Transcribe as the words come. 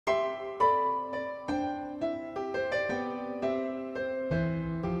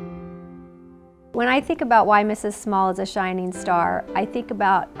When I think about why Mrs. Small is a shining star, I think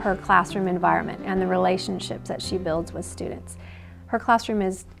about her classroom environment and the relationships that she builds with students. Her classroom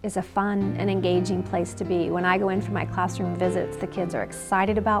is a fun and engaging place to be. When I go in for my classroom visits, the kids are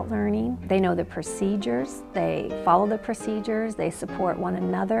excited about learning. They know the procedures, they follow the procedures, they support one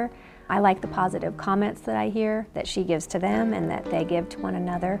another. I like the positive comments that I hear that she gives to them and that they give to one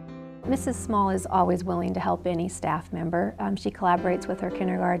another. Mrs. Small is always willing to help any staff member. She collaborates with her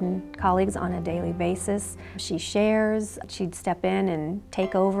kindergarten colleagues on a daily basis. She shares, she'd step in and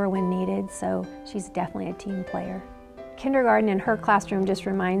take over when needed, so she's definitely a team player. Kindergarten in her classroom just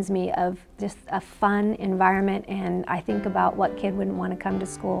reminds me of just a fun environment, and I think about what kid wouldn't want to come to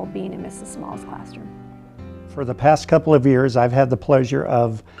school being in Mrs. Small's classroom. For the past couple of years, I've had the pleasure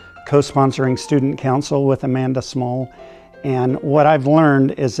of co-sponsoring Student Council with Amanda Small. And what I've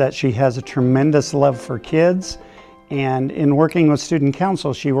learned is that she has a tremendous love for kids. And in working with Student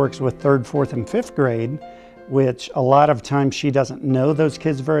Council, she works with 3rd, 4th, and 5th grade, which a lot of times she doesn't know those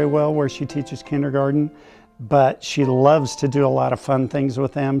kids very well where she teaches kindergarten, but she loves to do a lot of fun things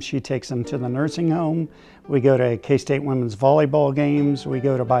with them. She takes them to the nursing home. We go to K-State women's volleyball games. We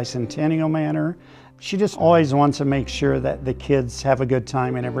go to Bicentennial Manor. She just always wants to make sure that the kids have a good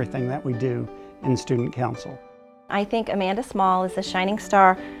time in everything that we do in Student Council. I think Amanda Small is a shining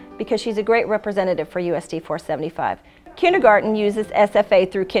star because she's a great representative for USD 475. Kindergarten uses SFA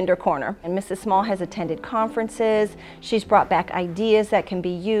through Kinder Corner, and Mrs. Small has attended conferences. She's brought back ideas that can be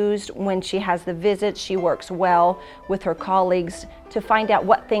used when she has the visits. She works well with her colleagues to find out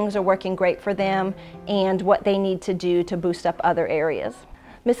what things are working great for them and what they need to do to boost up other areas.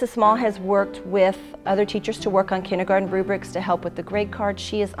 Mrs. Small has worked with other teachers to work on kindergarten rubrics to help with the grade cards.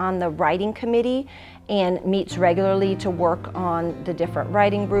 She is on the writing committee and meets regularly to work on the different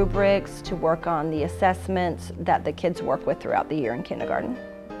writing rubrics, to work on the assessments that the kids work with throughout the year in kindergarten.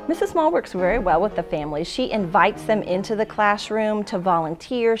 Mrs. Small works very well with the families. She invites them into the classroom to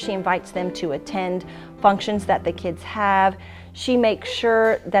volunteer. She invites them to attend functions that the kids have. She makes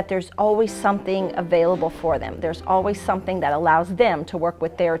sure that there's always something available for them. There's always something that allows them to work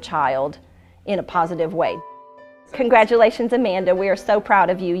with their child in a positive way. Congratulations, Amanda. We are so proud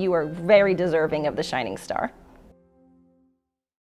of you. You are very deserving of the Shining Star.